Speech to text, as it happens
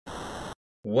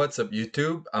What's up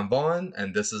YouTube? I'm Vaughn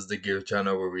and this is the Gear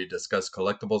channel where we discuss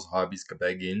collectibles, hobbies,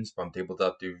 competitive games from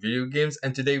tabletop to video games,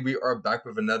 and today we are back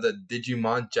with another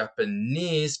Digimon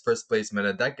Japanese first place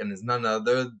meta deck, and it's none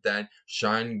other than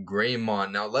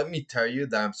Shinegreymon. Now let me tell you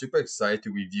that I'm super excited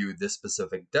to review this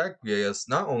specific deck because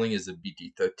not only is it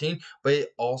BT13 but it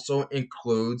also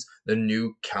includes the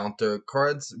new counter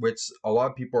cards, which a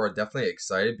lot of people are definitely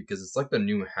excited because it's like the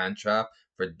new hand trap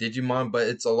for Digimon, but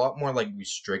it's a lot more like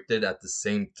restricted at the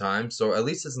same time. So at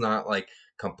least it's not like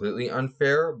completely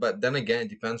unfair. But then again, it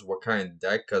depends what kind of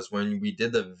deck. Because when we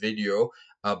did the video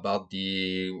about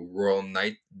the Royal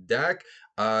Knight deck,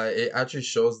 it actually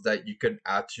shows that you could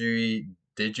actually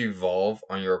digivolve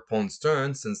on your opponent's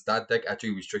turn. Since that deck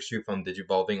actually restricts you from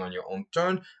digivolving on your own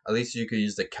turn, at least you could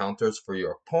use the counters for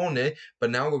your opponent.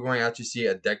 But now we're going to actually see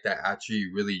a deck that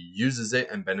actually really uses it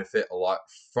and benefit a lot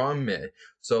from it.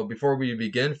 So before we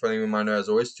begin, friendly reminder as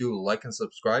always to like and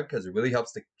subscribe because it really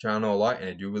helps the channel a lot and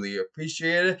I do really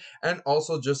appreciate it. And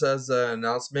also, just as an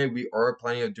announcement, we are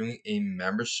planning on doing a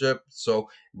membership. So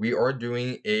we are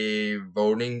doing a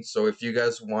voting. So if you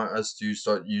guys want us to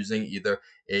start using either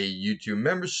a YouTube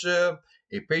membership,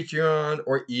 a Patreon,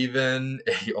 or even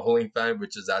a OnlyFans,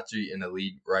 which is actually in the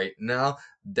lead right now,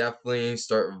 definitely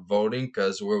start voting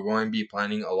because we're going to be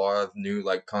planning a lot of new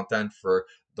content for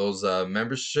those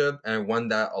membership, and one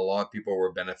that a lot of people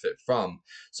will benefit from.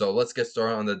 So let's get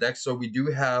started on the deck. So we do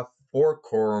have 4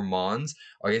 Koromons.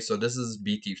 Okay, so this is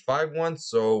BT51.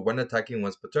 So when attacking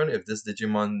once per turn, if this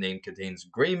Digimon name contains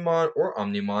Greymon or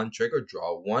Omnimon, trigger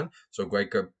draw 1. So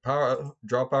great power,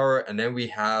 draw power. And then we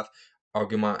have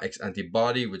Agumon X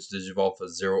Antibody, which digivolve for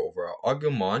 0 over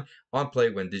Agumon. On play,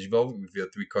 when digivolve, reveal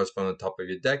 3 cards from the top of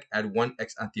your deck, add 1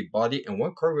 X Antibody and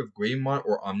 1 card with Greymon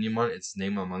or Omnimon, its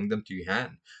name among them, to your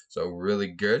hand. So really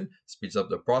good, speeds up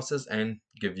the process and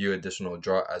give you additional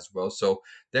draw as well. So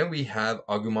then we have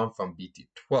Agumon from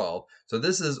BT12. So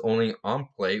this is only on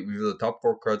play, reveal the top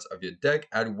 4 cards of your deck,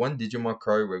 add 1 Digimon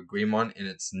card with Greymon in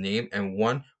its name and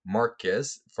 1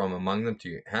 Marcus from among them to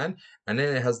your hand. And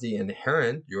then it has the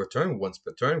inherent, your turn once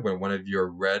per turn. When one of your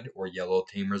red or yellow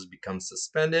tamers becomes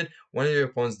suspended, one of your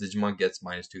opponent's Digimon gets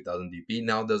minus 2000 DP.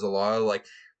 Now there's a lot of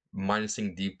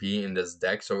minusing DP in this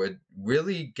deck, so it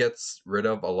really gets rid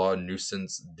of a lot of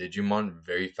nuisance Digimon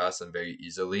very fast and very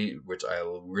easily, which I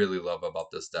really love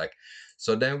about this deck.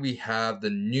 So then we have the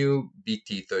new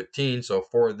BT13, so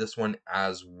for this one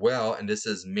as well, and this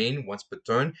is main once per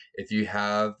turn. If you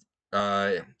have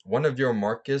one of your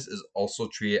Marcus is also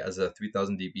treated as a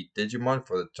 3000 DP Digimon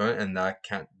for the turn, and that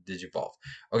can't digivolve.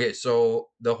 Okay, so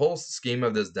the whole scheme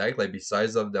of this deck,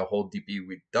 besides of the whole DP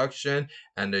reduction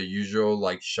and the usual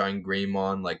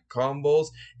Shinegreymon combos,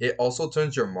 it also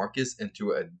turns your Marcus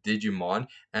into a Digimon,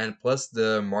 and plus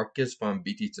the Marcus from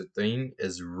BT13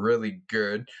 is really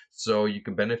good, so you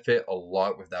can benefit a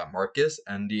lot with that Marcus.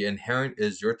 And the inherent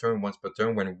is your turn once per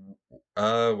turn. When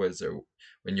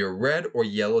when your red or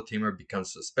yellow tamer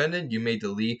becomes suspended, you may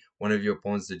delete one of your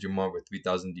opponent's Digimon with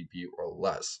 3000 DP or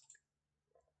less.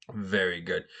 Very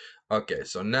good. Okay,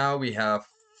 so now we have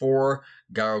 4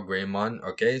 Greymon.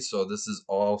 Okay, so this is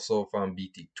also from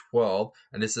BT12,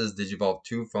 and this is Digivolve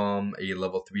 2 from a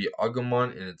level 3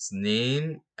 Agumon in its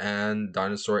name and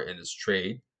Dinosaur in its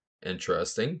trade.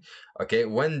 Interesting. Okay,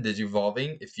 when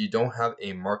digivolving, if you don't have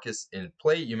a Marcus in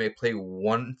play, you may play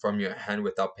 1 from your hand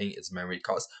without paying its memory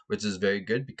cost, which is very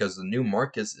good because the new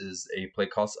Marcus is a play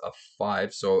cost of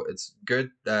 5, so it's good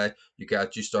that you can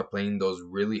actually start playing those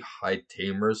really high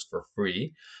tamers for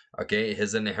free. Okay,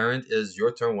 his inherent is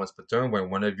your turn once per turn.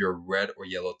 When one of your red or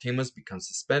yellow tamers becomes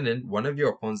suspended, one of your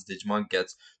opponent's Digimon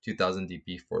gets 2000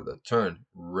 DP for the turn.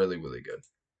 Really, really good.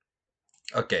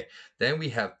 Okay, then we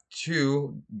have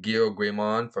 2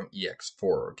 Greymon from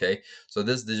EX4, okay? So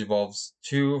this digivolves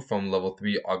 2 from level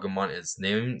 3 Agumon in its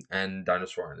name and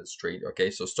Dinosaur in its trait,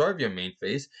 okay? So start of your main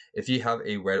phase, if you have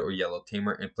a red or yellow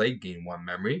tamer in play, gain 1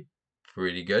 memory.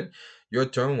 Pretty good. Your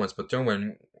turn, once per turn,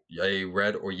 when a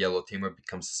red or yellow tamer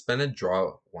becomes suspended,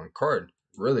 draw 1 card.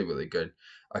 Really, really good.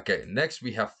 Okay, next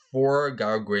we have 4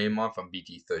 Greymon from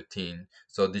BT13.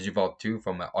 So Digivolve 2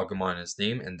 from an Agumon in its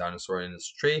name and Dinosaur in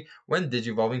its trait. When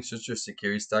Digivolving, search your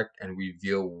security stack and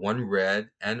reveal 1 red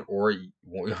and or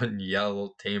 1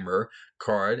 yellow tamer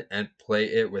card and play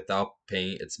it without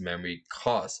paying its memory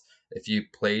cost. If you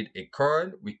played a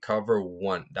card, we cover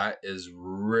 1. That is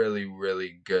really,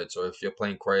 really good. So if you're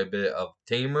playing quite a bit of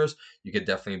tamers, you could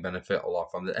definitely benefit a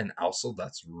lot from it. And also,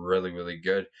 that's really, really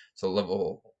good. So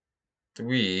level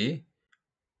 3.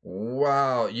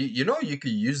 Wow. You know you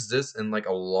could use this in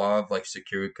a lot of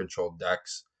security control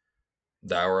decks.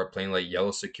 that are playing like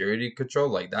yellow security control,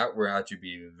 like that will actually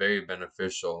be very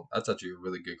beneficial. That's actually a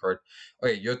really good card.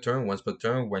 Okay, your turn. Once per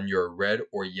turn, when your red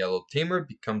or yellow tamer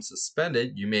becomes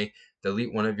suspended, you may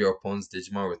delete one of your opponent's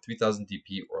Digimon with 3000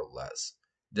 DP or less.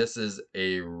 This is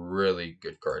a really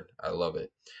good card. I love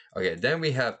it. Okay, then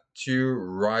we have two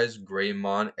Rise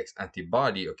Greymon X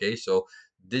Antibody. Okay, so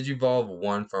Digivolve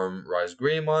one from Rise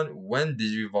Greymon. When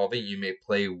Digivolving, you may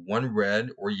play one red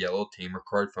or yellow tamer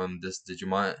card from this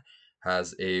Digimon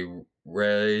has a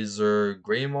Razor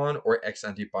Greymon or X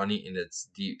Antibody in its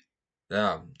deep.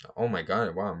 Yeah. Oh my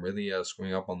god. Wow. I'm really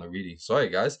screwing up on the reading. Sorry,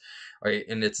 guys. Okay.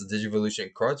 In its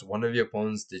Digivolution cards, one of your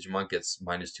opponent's Digimon gets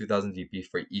minus 2000 DP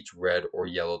for each red or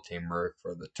yellow tamer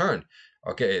for the turn.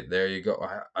 Okay. There you go.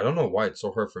 I don't know why it's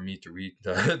so hard for me to read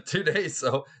today.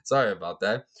 So sorry about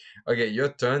that. Okay. Your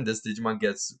turn. This Digimon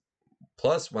gets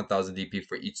plus 1000 DP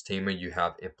for each tamer you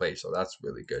have in play. So that's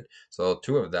really good. So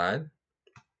two of that.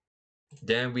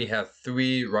 Then we have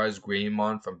three Rise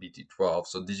Greymon from BT12.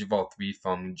 So Digivolve 3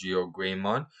 from Geo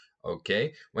Greymon.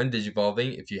 Okay. When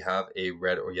Digivolving, if you have a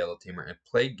red or yellow tamer in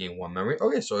play, gain 1 memory.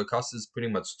 Okay, so it costs pretty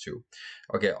much 2.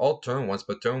 Okay, all turn, once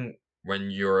per turn, when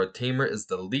your tamer is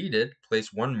deleted,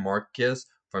 place 1 Marcus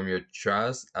from your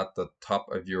chest at the top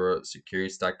of your security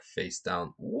stack face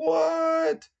down.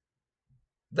 What?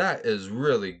 That is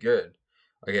really good.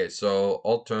 Okay, so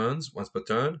all turns, once per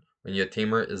turn, when your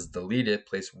tamer is deleted,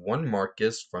 place 1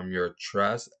 Marcus from your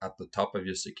trash at the top of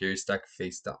your security stack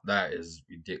face down. That is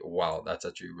ridiculous. Wow, that's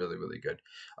actually really, really good.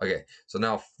 Okay, so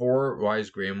now 4 Rise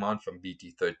Greymon from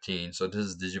BT13. So this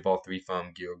is Digivolve 3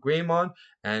 from Geo Greymon.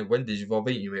 And when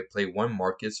Digivolving, you may play 1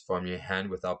 Marcus from your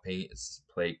hand without paying its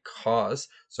play cost.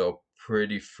 So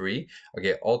pretty free.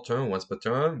 Okay, all turn, once per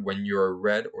turn. When your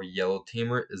red or yellow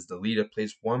tamer is deleted,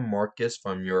 place 1 Marcus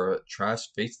from your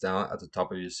trash face down at the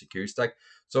top of your security stack.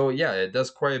 So yeah, it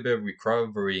does quite a bit of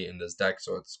recovery in this deck,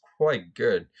 so it's quite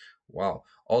good. Wow.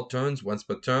 All turns, once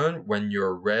per turn. When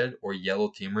your red or yellow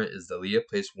tamer is deleted,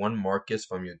 place 1 Marcus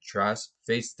from your trash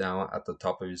face down at the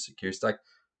top of your security stack.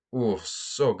 Ooh,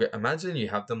 so good. Imagine you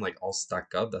have them like all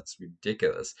stacked up. That's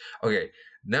ridiculous. Okay,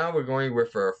 now we're going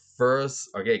with our first,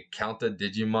 okay, counted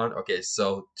Digimon. Okay,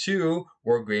 so 2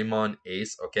 were Greymon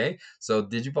Ace, okay? So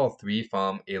Digivolve 3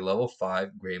 from a level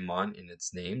 5 Greymon in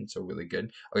its name, so really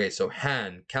good. Okay, so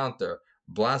hand, counter,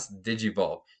 Blast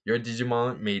Digivolve. Your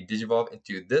Digimon may Digivolve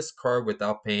into this card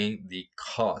without paying the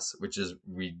cost, which is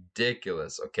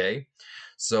ridiculous, okay?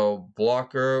 So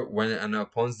blocker, when an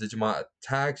opponent's Digimon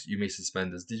attacks, you may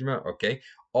suspend this Digimon. Okay.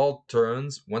 All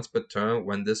turns, once per turn,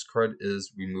 when this card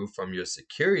is removed from your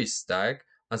security stack,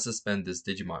 unsuspend this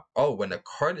Digimon. Oh, when a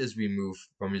card is removed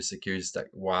from your security stack.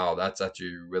 Wow, that's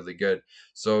actually really good.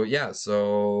 So yeah,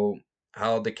 so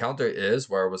how the counter is,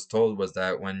 what I was told was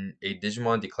that when a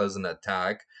Digimon declares an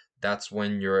attack, that's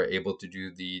when you're able to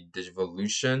do the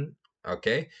Digivolution.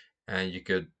 Okay. And you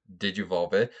could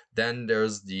Digivolve it. Then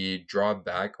there's the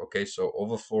drawback. Okay, so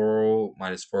overflow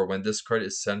 -4. When this card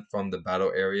is sent from the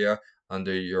battle area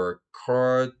under your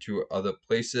card to other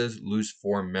places, lose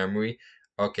 4 memory.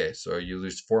 Okay, so you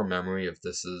lose 4 memory if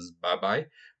this is bye-bye,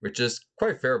 which is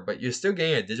quite fair, but you're still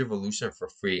getting a Digivolution for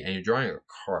free and you're drawing a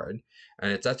card,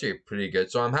 and it's actually pretty good.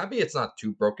 So I'm happy it's not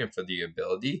too broken for the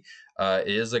ability. It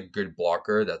is a good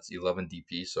blocker. That's 11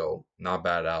 DP, so not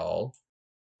bad at all.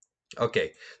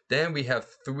 Okay, then we have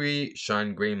 3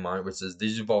 Shinegreymon, which is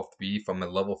Digivolve 3 from a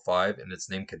level 5 and its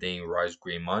name containing Rise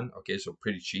Greymon. Okay, so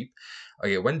pretty cheap.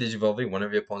 Okay, when Digivolving, one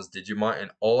of your opponent's Digimon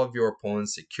and all of your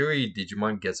opponent's security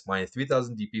Digimon gets minus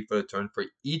 3000 DP for the turn for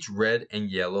each red and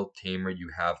yellow tamer you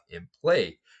have in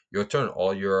play. Your turn,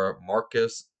 all your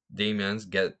Marcus Daemons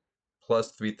get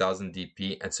plus 3000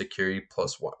 DP and security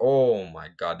plus 1. Oh my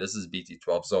god, this is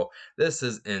BT12. So this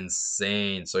is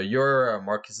insane. So your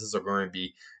Marcuses are going to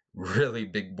be really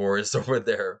big boars over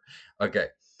there. Okay.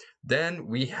 Then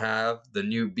we have the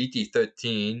new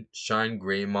BT13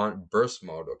 Shinegreymon Burst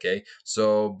Mode, okay?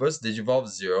 So Burst Digivolve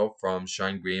 0 from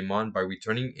Shinegreymon by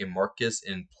returning a Marcus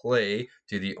in play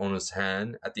to the owner's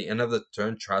hand. At the end of the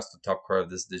turn, trash the top card of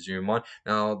this Digimon.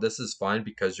 Now, this is fine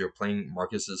because you're playing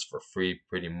Marcuses for free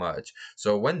pretty much.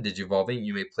 So when Digivolving,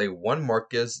 you may play 1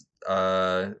 Marcus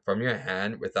from your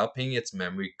hand without paying its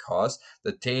memory cost.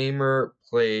 The tamer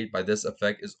played by this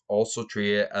effect is also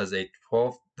treated as a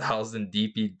 12,000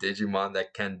 DP Digimon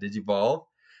that can Digivolve,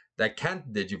 that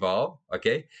can't Digivolve,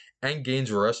 okay, and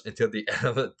gains Rush until the end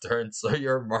of the turn. So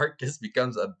your Marcus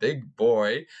becomes a big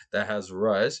boy that has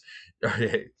Rush.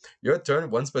 Okay, your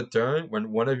turn, once per turn,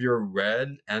 when one of your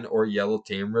red and or yellow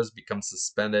tamers becomes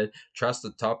suspended, trash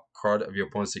the top card of your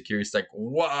opponent's security stack.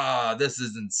 Wow, this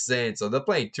is insane. So they're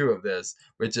playing 2 of this,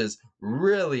 which is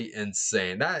really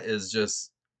insane. That is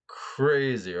just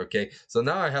crazy. Okay, so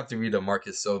now I have to read the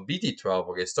market. So BT12,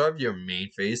 okay, start of your main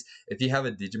phase. If you have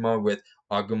a Digimon with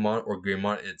Agumon or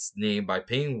Greymon in its name, by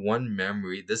paying 1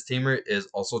 memory, this tamer is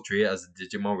also treated as a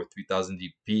Digimon with 3000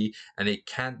 DP, and it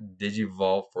can't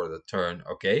Digivolve for the turn.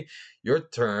 Okay, your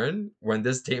turn, when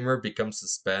this tamer becomes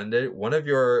suspended, one of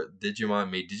your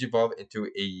Digimon may Digivolve into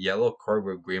a yellow card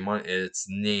with Greymon in its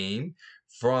name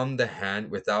from the hand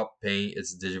without paying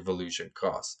its Digivolution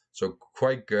cost. So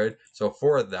quite good. So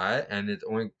for that, and it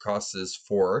only costs us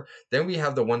 4. Then we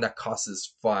have the one that costs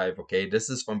us 5. Okay, this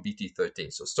is from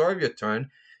BT13. So start of your turn.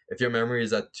 If your memory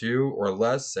is at 2 or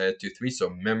less, set it to 3. So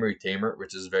memory tamer,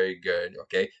 which is very good.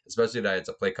 Okay, especially that it's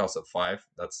a play cost of 5.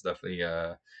 That's definitely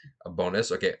a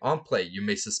bonus. Okay, on play, you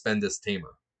may suspend this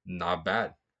tamer. Not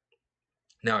bad.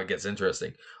 Now it gets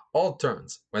interesting. All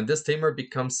turns, when this tamer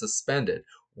becomes suspended,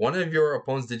 one of your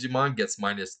opponent's Digimon gets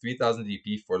minus 3000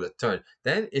 DP for the turn.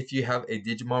 Then, if you have a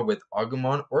Digimon with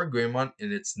Agumon or Greymon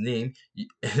in its name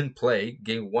in play,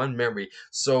 gain 1 memory.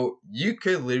 So you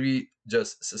could literally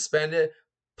just suspend it,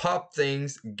 pop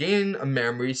things, gain a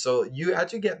memory. So you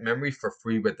actually get memory for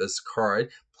free with this card.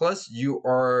 Plus, you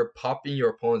are popping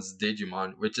your opponent's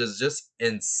Digimon, which is just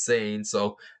insane.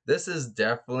 So this is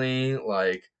definitely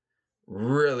like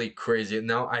really crazy.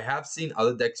 Now I have seen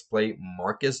other decks play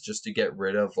Marcus just to get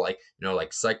rid of like like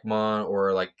Psychmon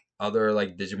or like other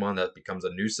like Digimon that becomes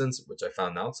a nuisance, which I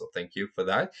found out. So thank you for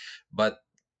that. But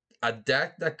a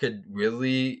deck that could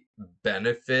really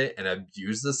benefit and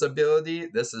abuse this ability,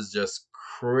 this is just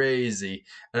crazy.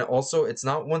 And also, it's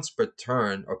not once per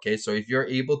turn, okay? So if you're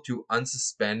able to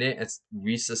unsuspend it and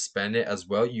resuspend it as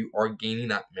well, you are gaining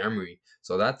that memory.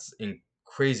 So that's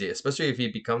crazy, especially if he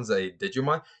becomes a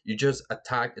Digimon. You just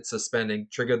attack, it's suspending,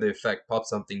 trigger the effect, pop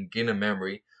something, gain a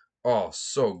memory. Oh,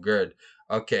 so good.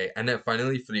 Okay, and then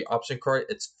finally for the option card,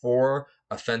 it's for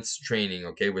offense training,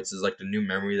 okay, which is like the new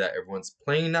memory that everyone's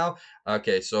playing now.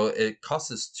 Okay, so it costs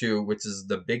us 2, which is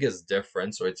the biggest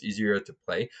difference, so it's easier to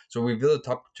play. So reveal the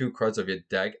top 2 cards of your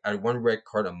deck, add 1 red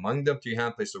card among them to your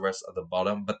hand, place the rest at the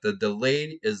bottom. But the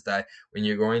delay is that when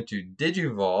you're going to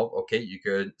Digivolve, okay, you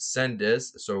could send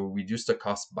this, so reduce the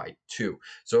cost by 2.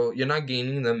 So you're not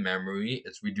gaining the memory,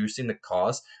 it's reducing the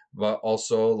cost, but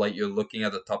also like you're looking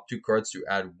at the top 2 cards to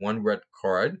add 1 red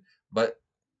card. But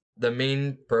the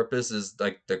main purpose is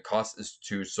like the cost is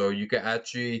 2, so you can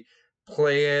actually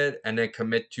play it and then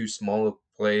commit to smaller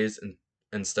plays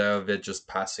instead of it just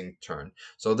passing turn.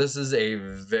 So this is a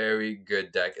very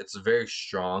good deck. It's very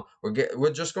strong.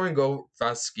 We're just going to go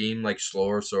fast scheme like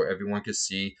slower so everyone can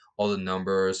see all the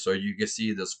numbers. So you can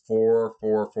see this 4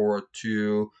 4 4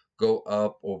 2 go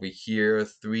up over here,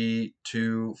 3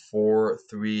 2 4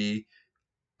 3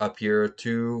 up here,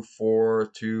 2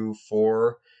 4 2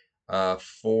 4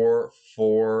 4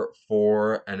 4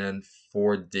 4 and then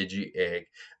 4 digi egg,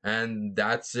 and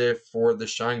that's it for the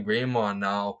Shinegreymon.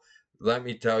 Now let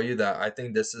me tell you that I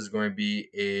think this is going to be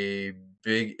a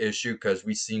big issue because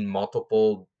we've seen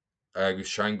multiple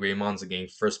Shinegreymons getting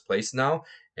first place now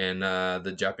in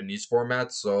the Japanese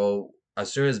format. So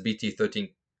as soon as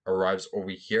BT13 arrives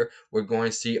over here, we're going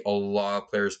to see a lot of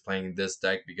players playing this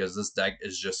deck because this deck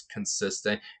is just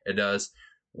consistent. It does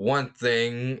one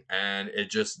thing and it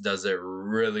just does it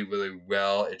really, really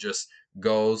well. It just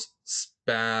goes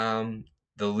spam,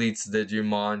 deletes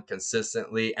Digimon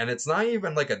consistently, and it's not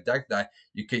even like a deck that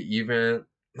you could even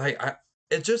like.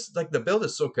 It just like the build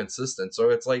is so consistent, so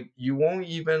it's like you won't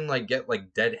even like get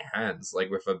like dead hands like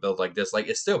with a build like this. Like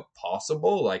it's still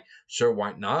possible, like sure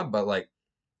why not, but like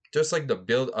just like the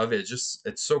build of it, just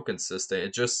it's so consistent.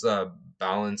 It just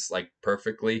balanced like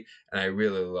perfectly, and I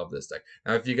really love this deck.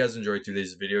 Now, if you guys enjoyed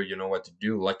today's video, you know what to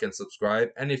do: like and subscribe.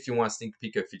 And if you want a sneak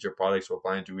peek of future products we're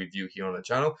planning to review here on the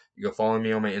channel, you can follow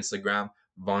me on my Instagram,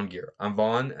 VaughnGear. I'm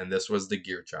Vaughn, and this was the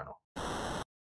Gear Channel.